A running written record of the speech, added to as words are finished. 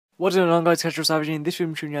What's going on, guys? CasualSavage. In this video,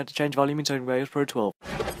 I'm showing you how to change volume in Sony Vegas Pro 12.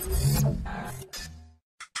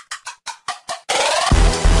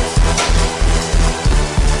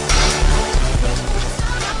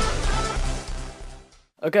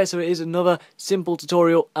 Okay, so it is another simple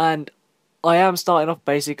tutorial, and I am starting off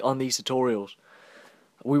basic on these tutorials.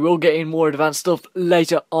 We will get in more advanced stuff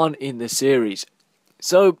later on in the series.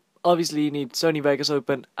 So, obviously you need Sony Vegas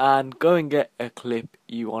open and go and get a clip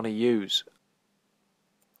you want to use.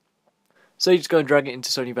 So you just go and drag it into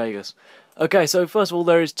Sony Vegas. Okay, so first of all,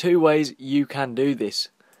 there is two ways you can do this.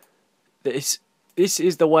 This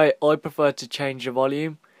is the way I prefer to change the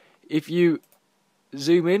volume. If you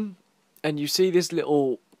zoom in and you see this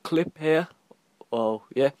little clip here, well,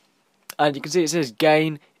 yeah, and you can see it says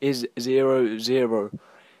gain is 0, 0.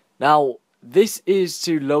 Now, this is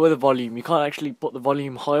to lower the volume. You can't actually put the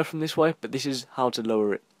volume higher from this way, but this is how to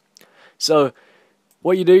lower it. So,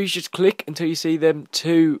 what you do is just click until you see them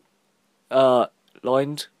two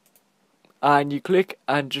lines, and you click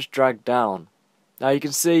and just drag down. Now you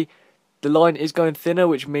can see the line is going thinner,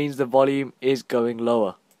 which means the volume is going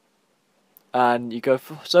lower. And you go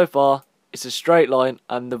so far, it's a straight line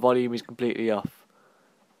and the volume is completely off.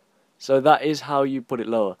 So that is how you put it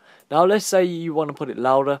lower. Now let's say you want to put it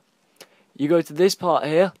louder. You go to this part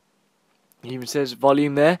here, it even says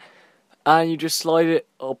volume there, and you just slide it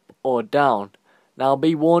up or down. Now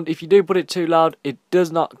be warned, if you do put it too loud, it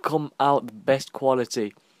does not come out the best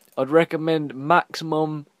quality. I'd recommend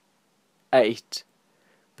maximum 8.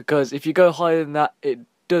 Because if you go higher than that, it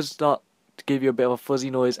does start to give you a bit of a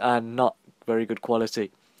fuzzy noise and not very good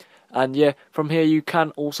quality. And yeah, from here you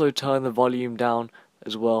can also turn the volume down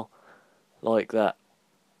as well, like that.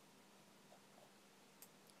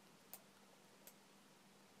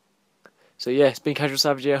 So yeah, it's been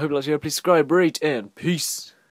CasualSavage. I hope you like the video. Please subscribe, rate, and peace.